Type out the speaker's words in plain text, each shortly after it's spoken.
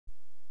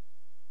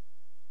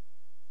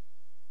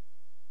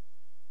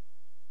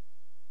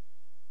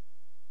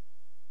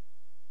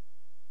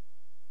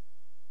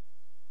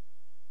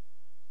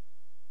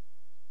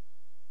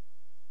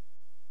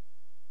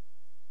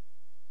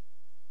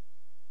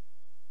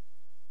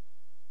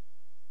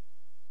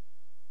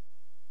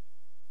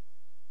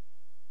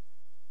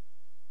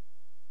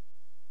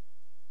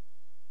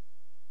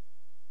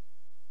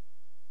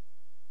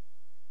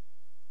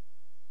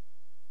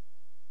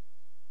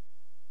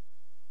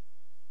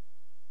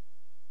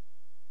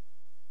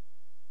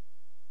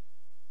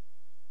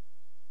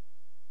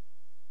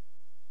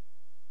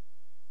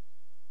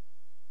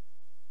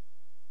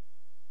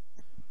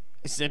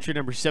This is entry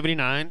number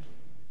 79.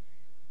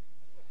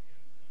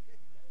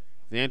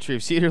 The entry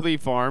of Cedar Lee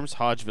Farms,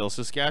 Hodgeville,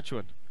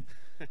 Saskatchewan.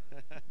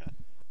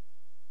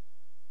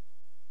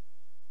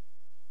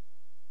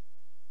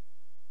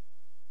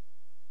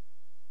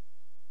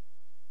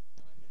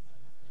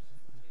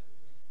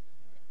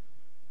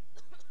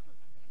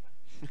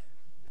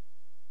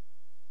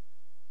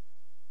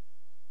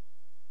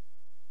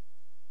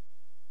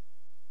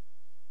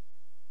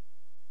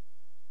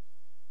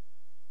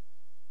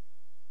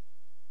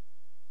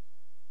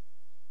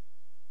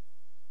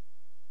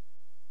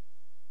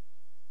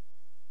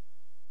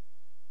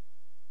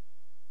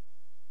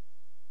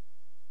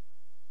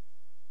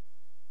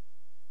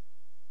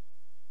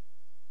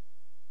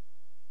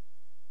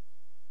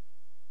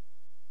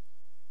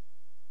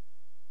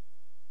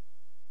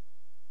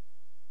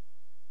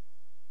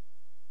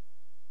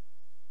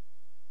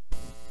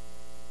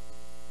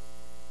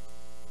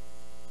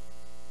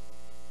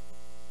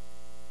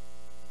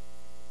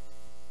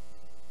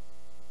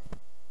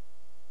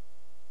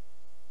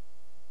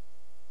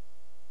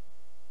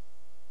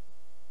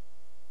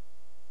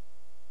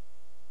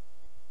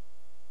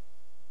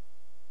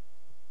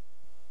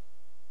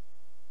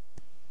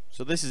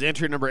 So this is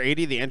entry number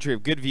 80, the entry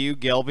of Goodview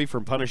Gelby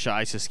from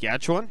Punashai,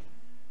 Saskatchewan.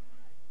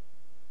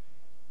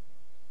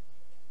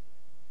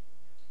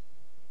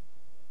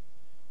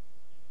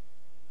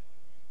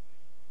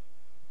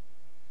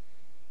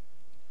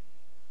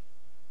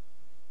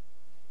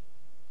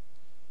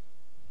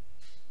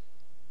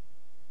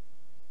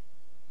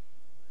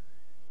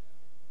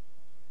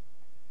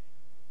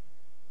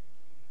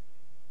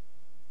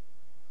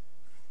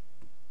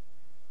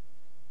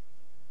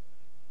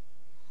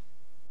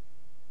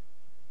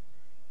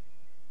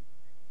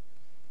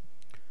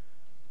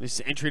 This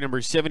is entry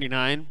number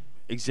 79,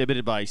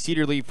 exhibited by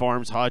Cedar Lee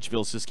Farms,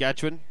 Hodgeville,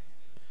 Saskatchewan.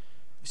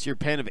 This is your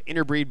pen of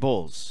interbreed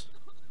bulls.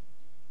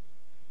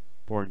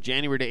 Born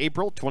January to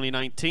April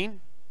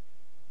 2019.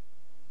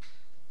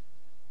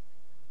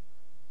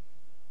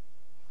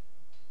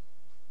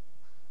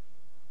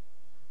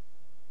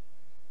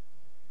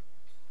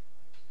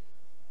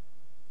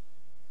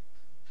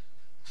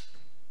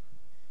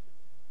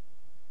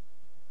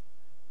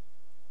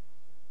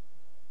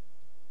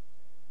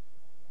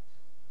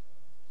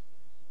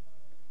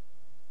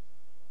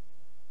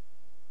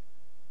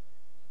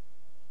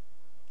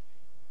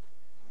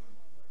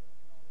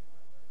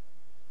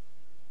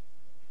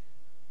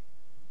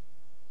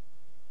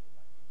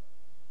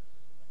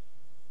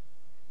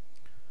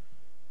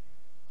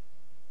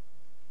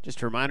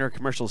 Just a reminder,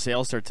 commercial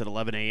sales starts at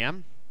 11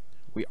 a.m.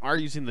 We are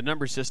using the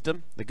number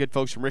system. The good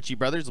folks from Ritchie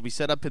Brothers will be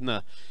set up in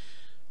the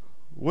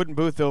wooden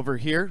booth over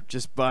here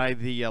just by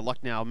the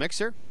Lucknow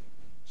mixer.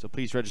 So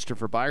please register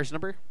for buyer's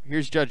number.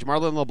 Here's Judge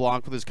Marlon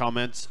LeBlanc with his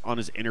comments on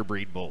his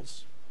interbreed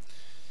bulls.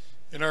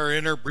 In our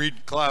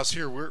interbreed class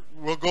here,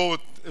 we'll go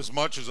with, as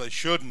much as I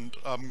shouldn't,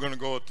 I'm going to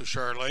go with the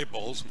Charolais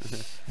bulls.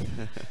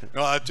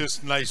 No,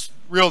 just nice,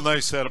 real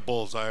nice set of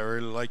bulls. I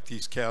really like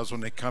these calves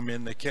when they come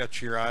in, they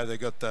catch your eye, they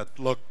got that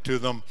look to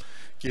them.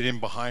 Get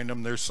in behind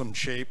them, there's some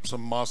shape,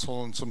 some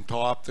muscle, and some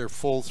top. They're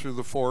full through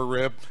the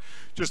forerib.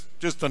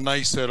 Just a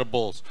nice set of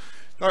bulls.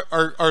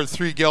 Our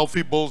three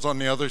Gelfie bulls on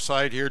the other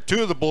side here.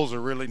 Two of the bulls are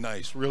really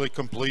nice, really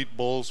complete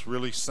bulls,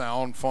 really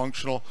sound,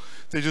 functional.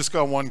 They just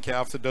got one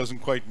calf that doesn't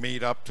quite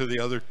meet up to the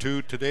other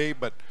two today,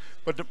 but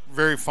a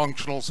very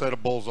functional set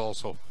of bulls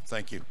also.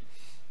 Thank you.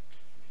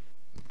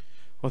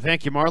 Well,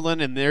 thank you,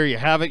 Marlon. And there you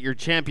have it. Your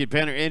champion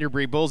Banner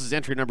Interbreed Bulls is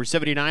entry number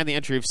 79, the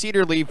entry of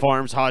Cedar Lee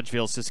Farms,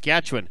 Hodgeville,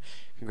 Saskatchewan.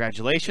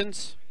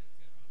 Congratulations.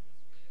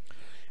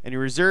 And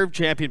your reserve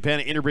champion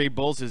Panda Interbreed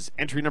Bulls is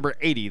entry number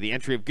 80, the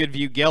entry of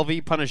Goodview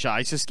Gelby,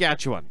 Punashai,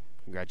 Saskatchewan.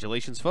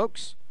 Congratulations,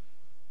 folks.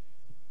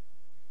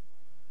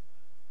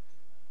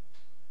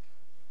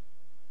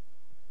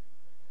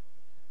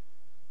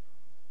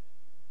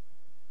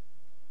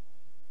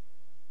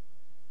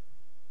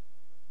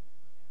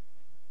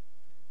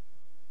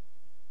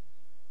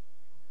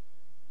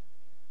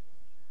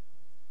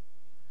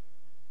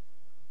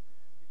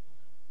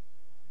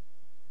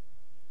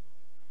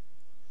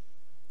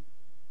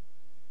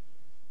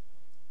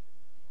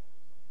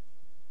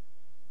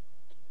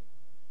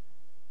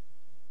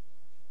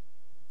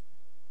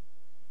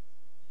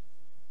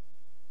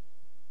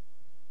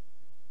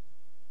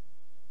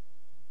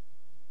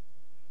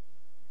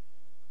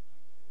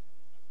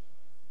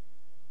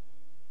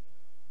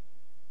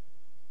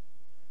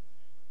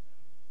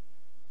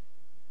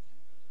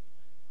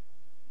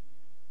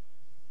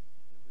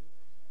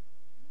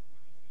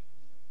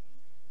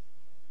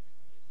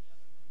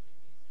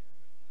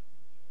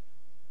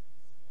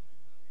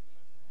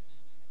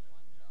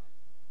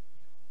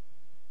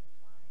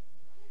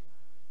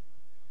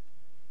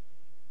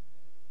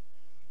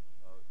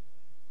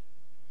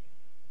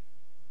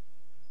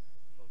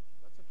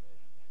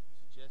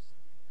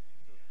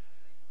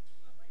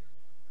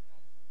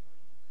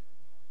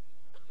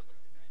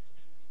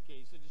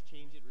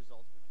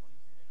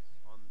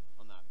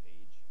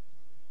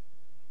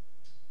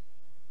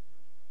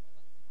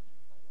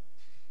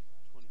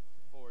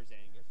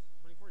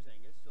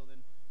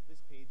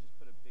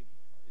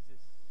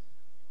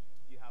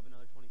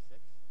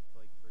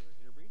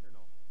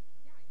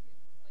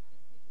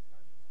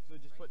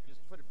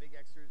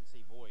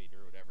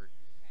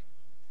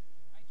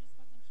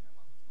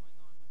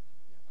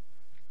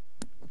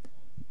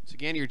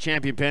 again, your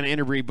champion Panda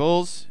Interbreed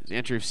Bulls is the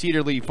entry of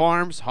Cedar Lee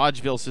Farms,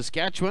 Hodgeville,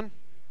 Saskatchewan.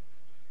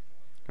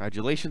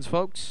 Congratulations,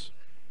 folks.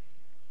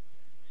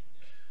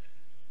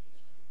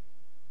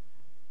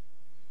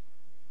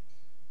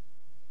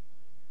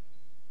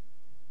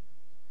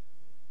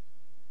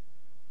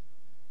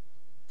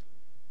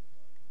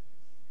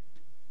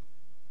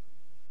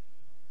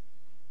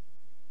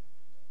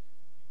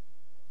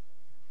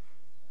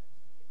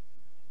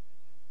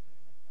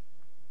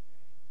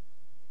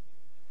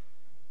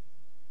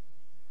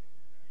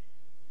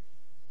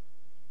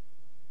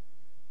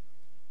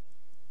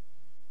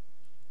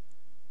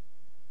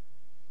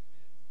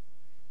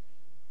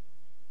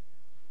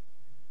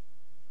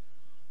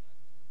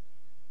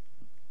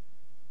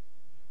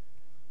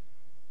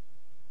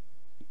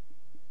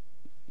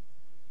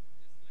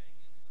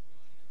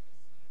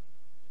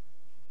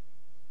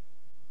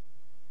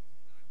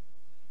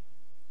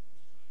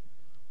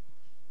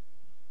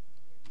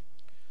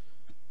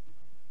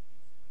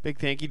 Big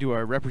thank you to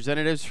our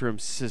representatives from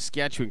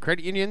Saskatchewan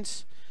Credit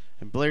Unions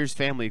and Blair's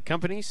Family of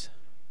Companies.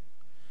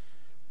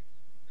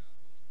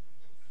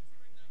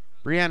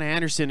 Brianna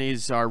Anderson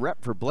is our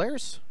rep for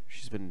Blair's.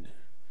 She's been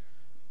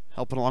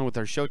helping along with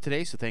our show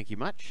today, so thank you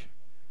much.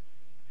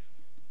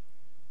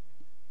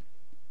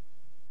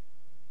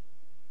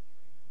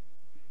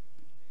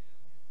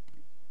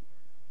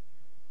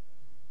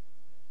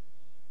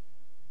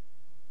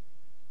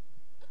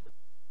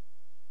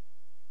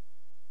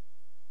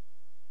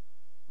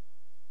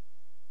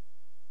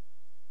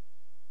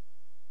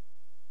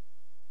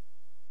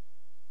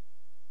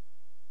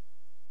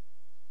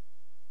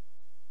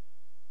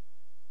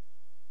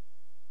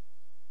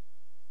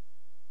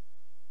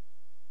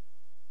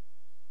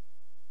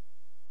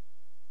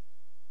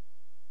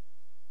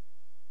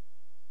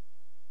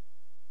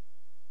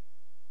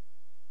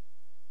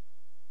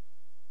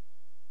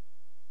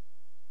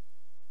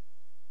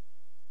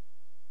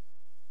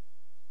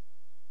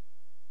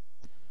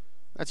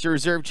 That's your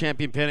reserve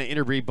champion Panda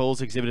Interbreed Bulls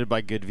exhibited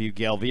by Goodview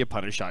Gale via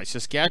Punishai,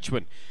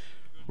 Saskatchewan.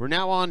 We're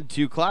now on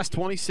to Class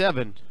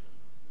 27.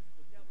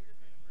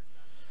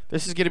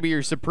 This is going to be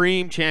your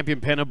Supreme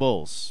Champion Panda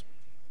Bulls.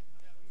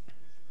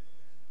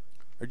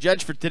 Our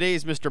judge for today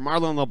is Mr.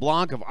 Marlon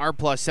LeBlanc of R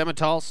Plus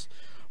Simmentals.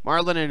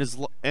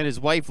 Marlon and his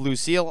wife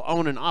Lucille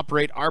own and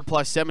operate R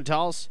Plus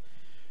Simmentals,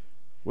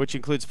 which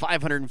includes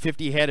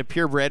 550 head of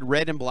purebred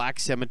red and black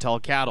Simmental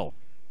cattle.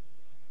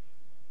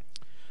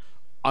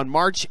 On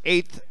March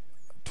 8th,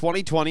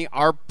 2020,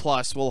 R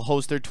Plus will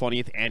host their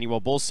 20th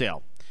annual bull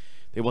sale.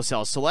 They will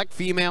sell select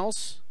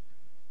females,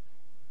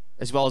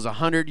 as well as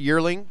 100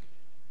 yearling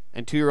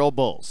and 2-year-old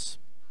bulls.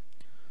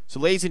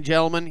 So, ladies and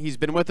gentlemen, he's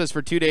been with us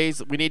for 2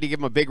 days. We need to give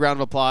him a big round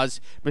of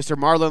applause. Mr.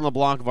 Marlon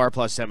LeBlanc of R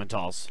Plus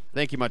Simmentals.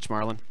 Thank you much,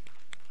 Marlon.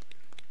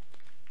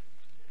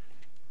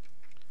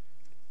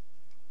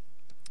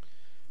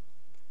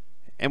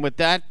 And with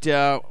that,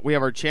 we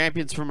have our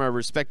champions from our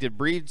respective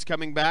breeds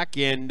coming back.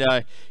 And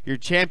your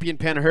champion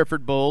Panda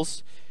Hereford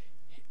Bulls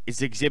is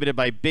exhibited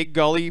by Big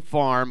Gully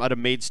Farm out of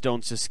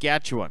Maidstone,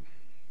 Saskatchewan.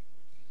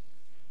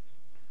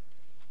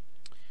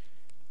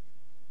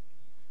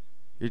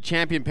 Your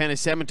champion Panda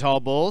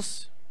Simmental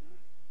Bulls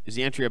is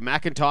the entry of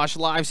McIntosh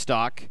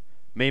Livestock,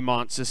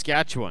 Maymont,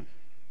 Saskatchewan.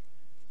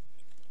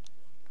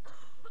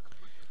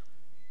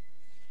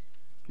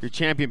 Your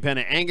champion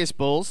Panda Angus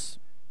Bulls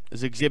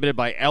is exhibited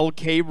by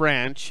LK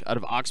Ranch out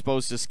of Oxbow,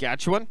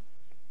 Saskatchewan.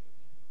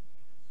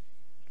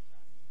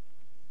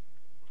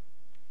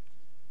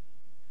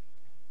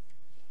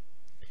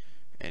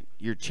 And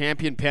your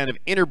champion Panda of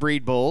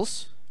Interbreed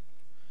Bulls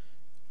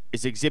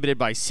is exhibited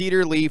by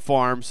Cedar Lee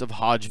Farms of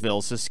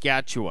Hodgeville,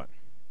 Saskatchewan.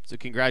 So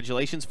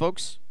congratulations,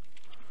 folks.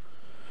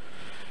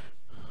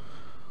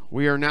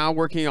 We are now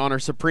working on our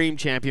Supreme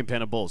Champion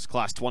Panda Bulls,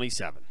 Class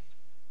 27.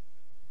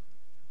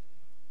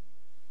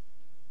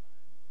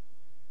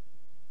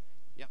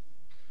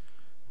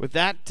 With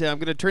that, I'm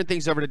going to turn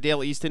things over to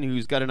Dale Easton,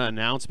 who's got an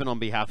announcement on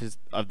behalf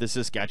of the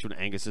Saskatchewan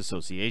Angus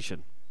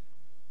Association.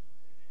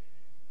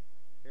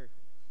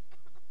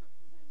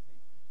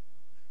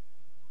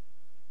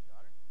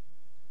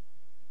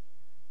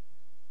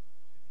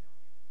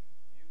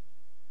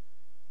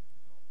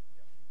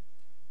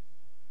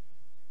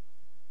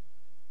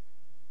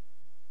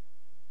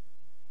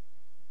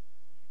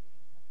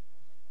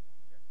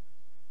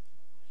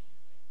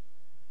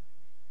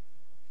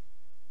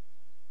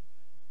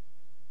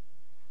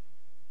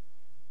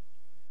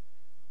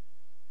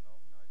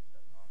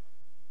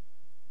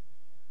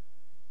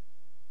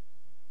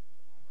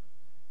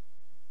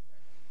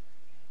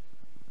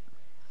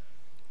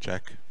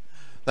 Check.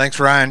 Thanks,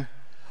 Ryan.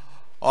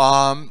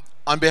 On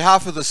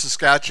behalf of the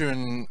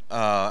Saskatchewan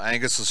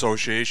Angus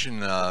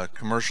Association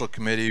Commercial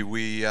Committee,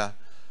 we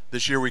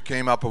this year we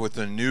came up with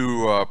a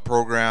new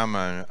program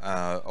and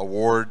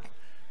award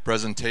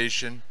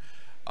presentation.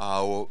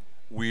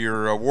 We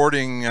are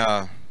awarding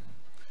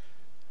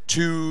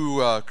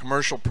 2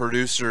 commercial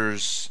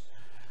producers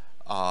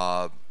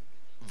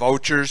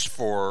vouchers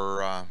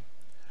for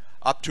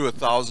up to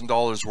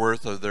 $1,000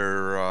 worth of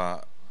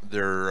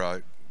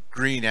their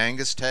Green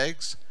Angus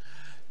tags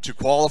To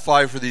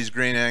qualify for these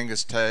Green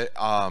Angus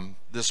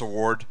this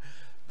award,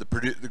 the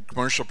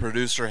commercial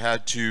producer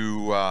had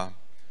to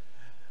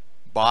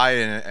buy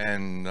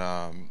and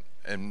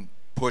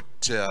put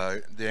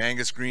the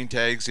Angus green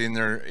tags in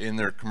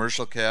their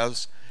commercial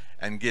calves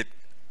and get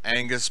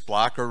Angus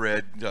black or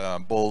red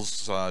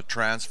bulls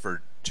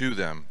transferred to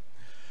them.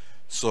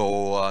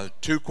 So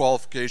 2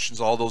 qualifications,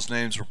 all those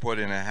names were put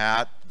in a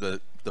hat. The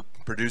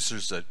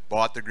producers that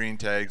bought the green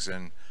tags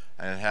and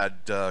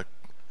had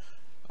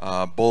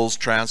bulls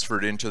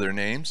transferred into their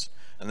names.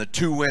 And the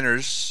 2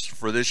 winners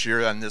for this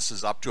year, and this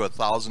is up to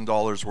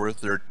 $1,000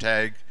 worth, their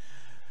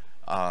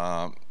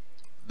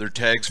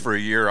tags for a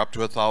year up to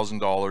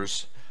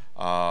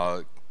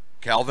 $1,000.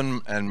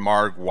 Calvin and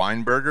Marg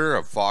Weinberger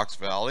of Fox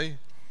Valley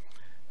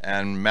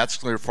and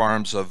Metzger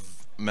Farms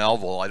of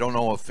Melville. I don't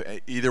know if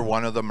either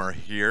one of them are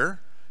here.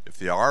 If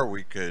they are,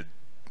 we could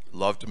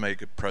love to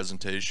make a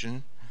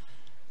presentation.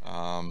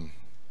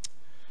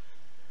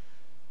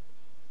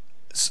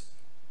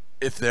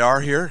 If they are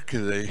here,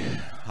 could they?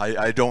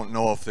 I don't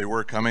know if they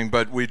were coming,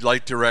 but we'd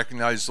like to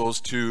recognize those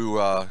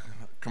 2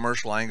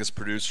 commercial Angus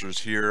producers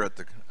here at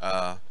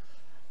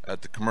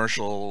the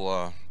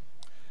commercial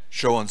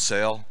show and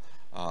sale.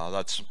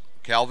 That's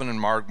Calvin and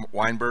Marg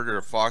Weinberger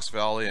of Fox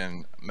Valley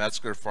and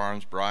Metzger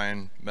Farms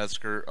Brian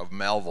Metzger of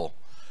Melville,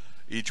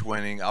 each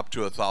winning up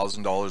to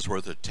 $1,000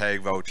 worth of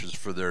tag vouchers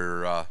for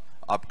their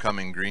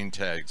upcoming green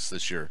tags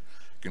this year.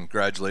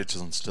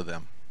 Congratulations to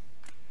them.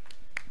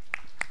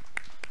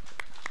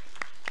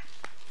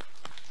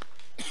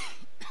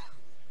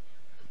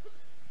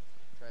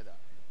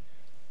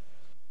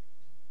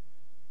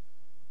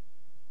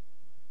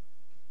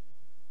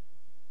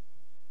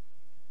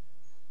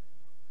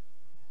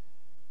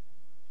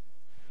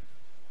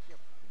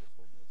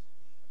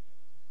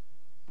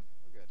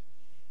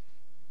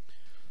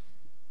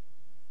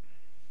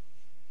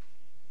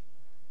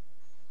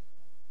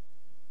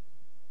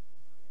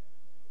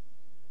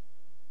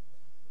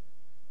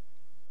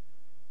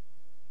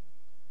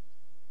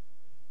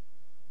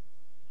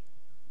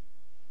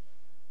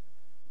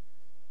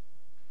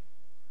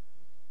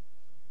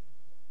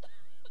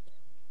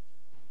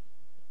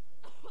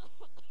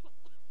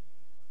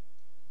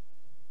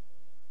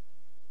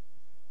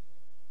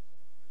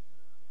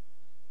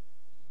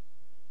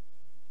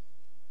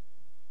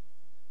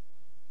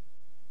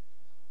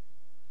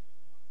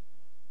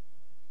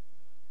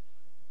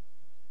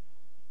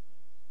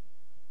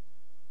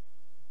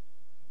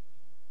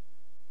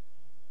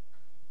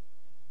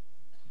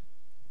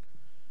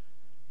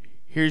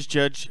 Here's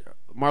Judge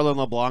Marlon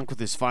LeBlanc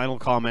with his final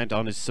comment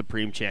on his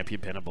Supreme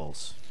Champion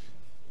Pinnables.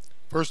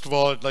 First of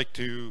all, I'd like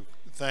to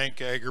thank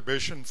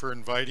Agribition for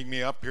inviting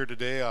me up here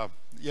today.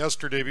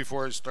 Yesterday,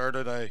 before I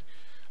started,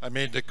 I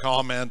made the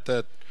comment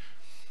that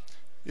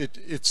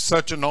it's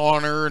such an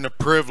honor and a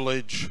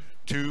privilege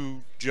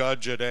to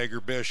judge at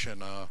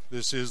Agribition.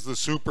 This is the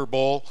Super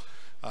Bowl.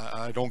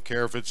 I don't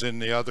care if it's in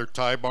the other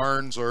tie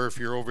barns or if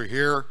you're over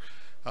here.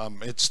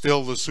 It's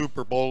still the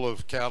Super Bowl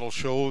of cattle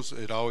shows.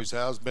 It always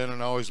has been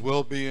and always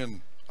will be,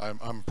 and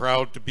I'm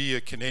proud to be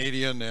a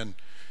Canadian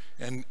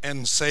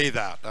and say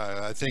that.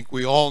 I think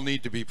we all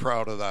need to be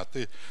proud of that.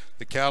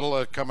 The cattle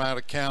that come out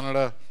of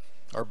Canada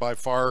are by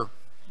far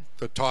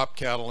the top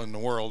cattle in the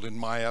world in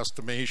my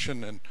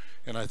estimation,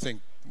 and I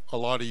think a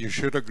lot of you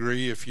should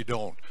agree if you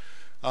don't.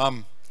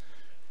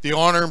 The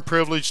honor and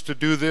privilege to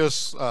do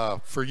this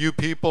for you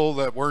people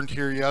that weren't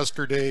here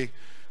yesterday,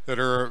 that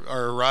are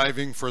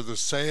arriving for the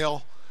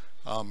sale.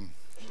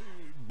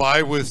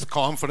 Buy with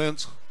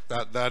confidence.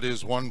 That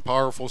is one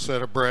powerful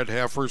set of bred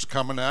heifers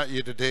coming at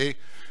you today.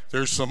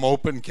 There's some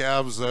open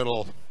calves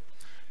that'll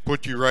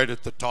put you right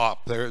at the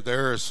top.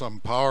 There is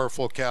some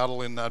powerful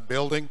cattle in that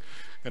building,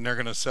 and they're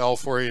going to sell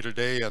for you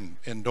today,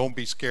 and don't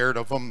be scared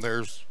of them.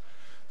 There's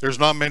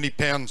not many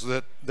pens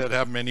that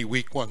have many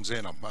weak ones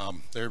in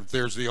them.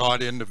 There's the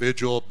odd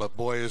individual, but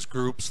boy, as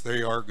groups,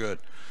 they are good.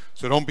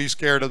 So don't be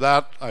scared of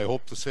that. I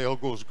hope the sale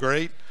goes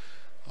great.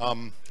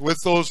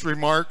 With those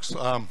remarks,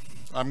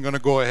 I'm going to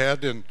go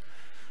ahead and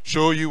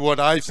show you what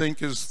I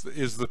think is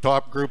the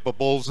top group of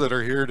bulls that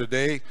are here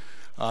today.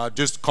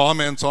 Just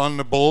comments on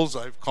the bulls.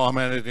 I've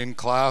commented in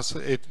class.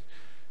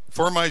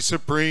 For my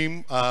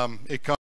Supreme, it comes